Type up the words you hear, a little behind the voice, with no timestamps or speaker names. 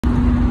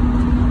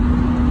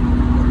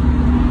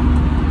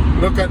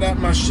Look at that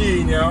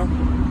machine, yo.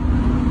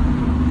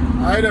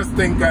 I just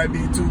think I'd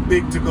be too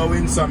big to go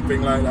in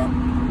something like that.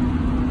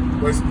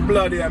 But it's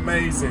bloody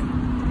amazing.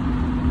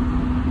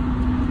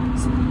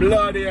 It's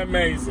bloody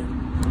amazing.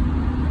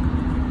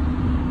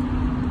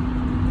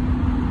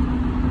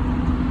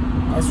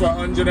 That's what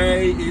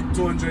 180,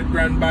 200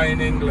 grand buy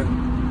in England.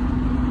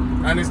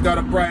 And it's got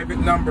a private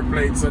number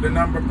plate, so the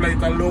number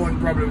plate alone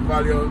probably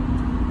value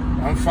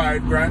on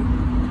 5 grand,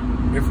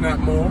 if not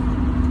more.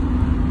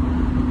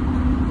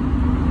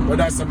 But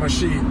that's a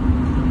machine.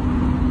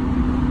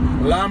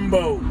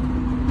 Lambo.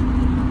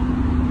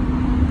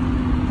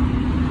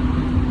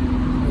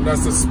 And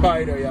that's a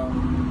Spider, y'all.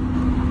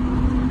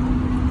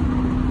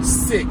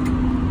 Sick.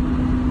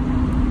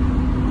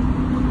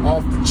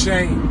 Off the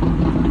chain.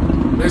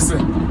 Listen,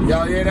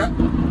 y'all hear that?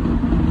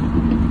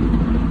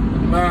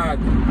 Mad.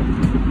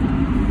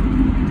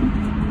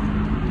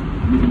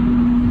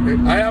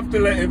 I have to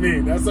let him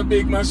in. That's a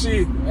big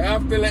machine. I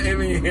have to let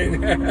him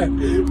in.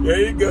 There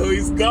you go.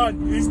 He's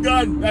gone. He's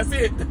gone. That's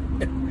it.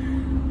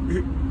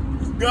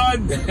 He's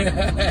gone.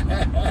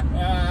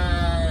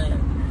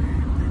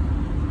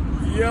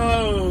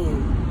 Yo.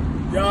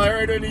 Y'all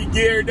heard when he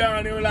geared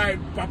down, they were like,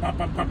 pop, pop,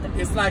 pop, pop.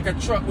 It's like a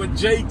truck with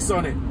jakes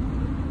on it.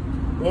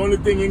 The only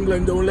thing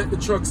England don't let the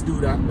trucks do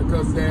that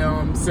because they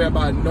say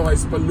about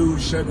noise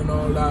pollution and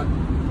all that.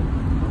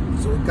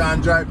 So we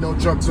can't drive no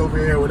trucks over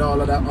here with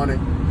all of that on it.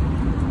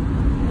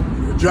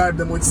 You drive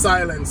them with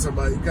silencer,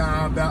 but you can't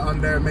have that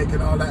on there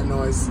making all that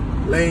noise.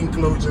 Lane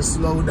closure,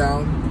 slow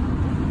down.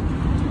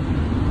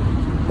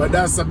 But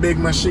that's a big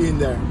machine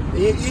there.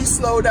 He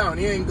slowed down,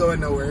 he ain't going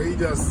nowhere. He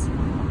was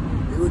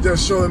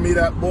just showing me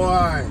that,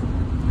 boy,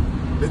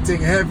 the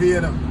thing heavy,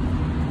 you know.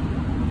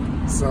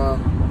 So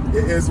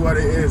it is what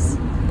it is.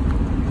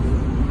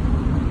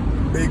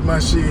 Big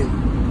machine.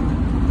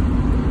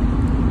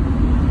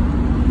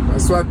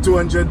 That's what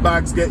 200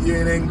 bags get you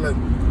in England.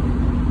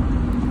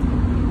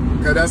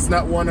 Because that's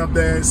not one of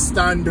the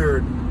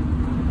standard.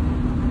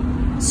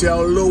 See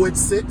how low it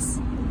sits?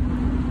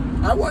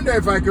 I wonder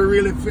if I could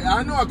really fit.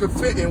 I know I could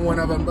fit in one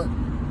of them,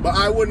 but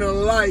I wouldn't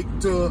like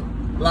to,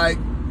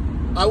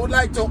 I would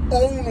like to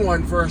own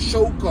one for a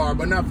show car,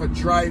 but not for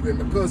driving,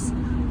 because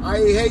I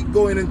hate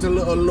going into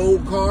little low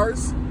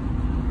cars.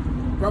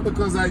 Probably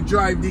because I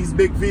drive these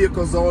big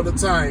vehicles all the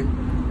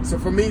time. So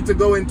for me to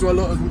go into a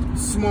little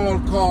small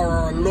car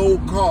or a low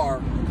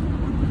car,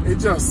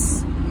 it's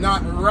just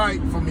not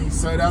right for me.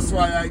 So that's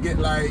why I get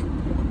like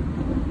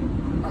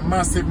a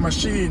massive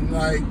machine.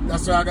 Like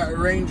that's why I got a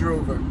Range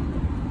Rover.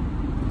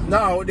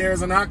 Now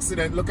there's an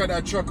accident. Look at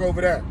that truck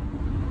over there.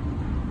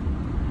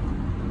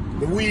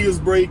 The wheels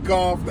break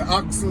off, the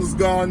axle's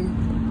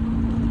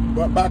gone.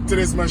 But back to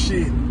this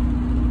machine.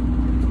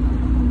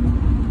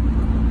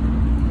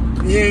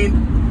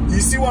 You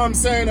see what I'm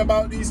saying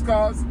about these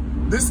cars?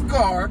 This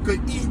car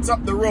could eat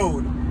up the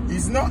road.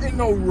 He's not in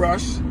no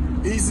rush.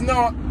 He's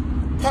not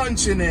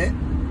punching it.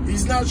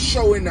 He's not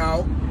showing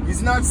out.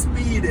 He's not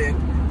speeding.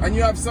 And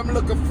you have some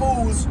little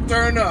fools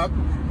turn up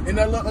in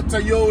a little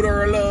Toyota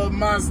or a little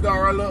Mazda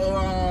or a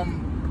little,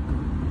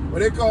 what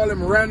they call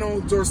him,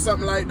 Reynolds or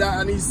something like that.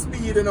 And he's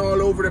speeding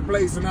all over the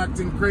place and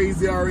acting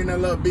crazy, or in a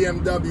little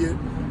BMW.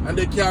 And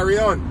they carry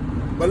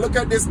on. But look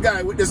at this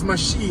guy with this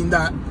machine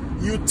that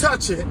you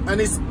touch it and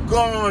it's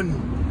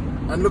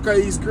gone. And look how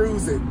he's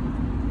cruising.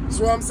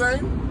 See what I'm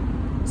saying?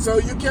 So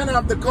you can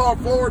have the car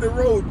for the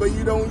road, but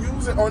you don't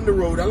use it on the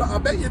road. I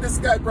bet you this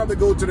guy probably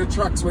go to the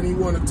trucks when he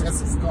want to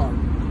test his car.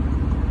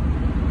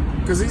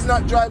 Because he's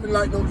not driving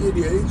like no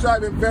idiot. He's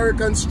driving very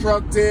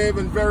constructive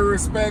and very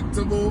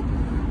respectable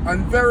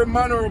and very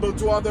mannerable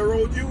to other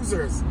road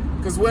users.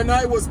 Because when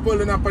I was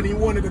pulling up and he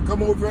wanted to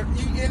come over,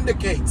 he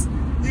indicates.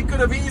 He could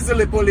have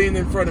easily pulled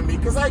in front of me,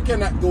 because I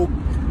can't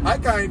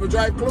even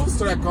drive close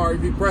to that car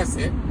if you press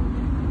it.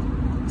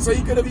 So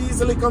he could have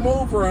easily come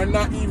over and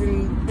not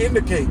even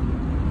indicate.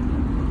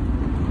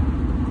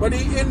 But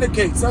he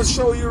indicates. That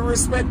shows you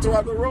respect to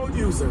other road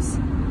users.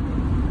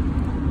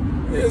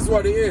 It is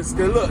what it is.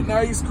 Cause look,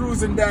 now he's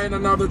cruising down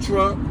another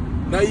truck.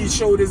 Now he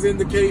showed his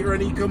indicator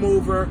and he come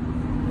over.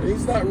 And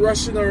he's not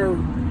rushing or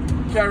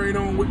carrying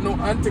on with no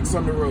antics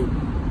on the road.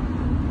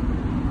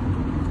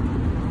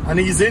 And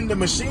he's in the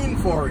machine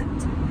for it.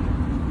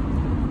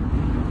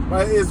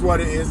 But it is what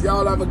it is.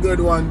 Y'all have a good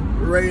one.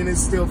 Rain is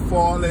still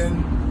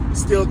falling.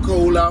 Still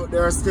cold out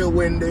there. Still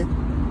windy.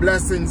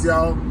 Blessings,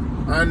 y'all.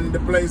 And the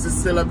place is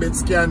still a bit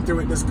scanty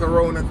with this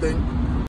corona thing.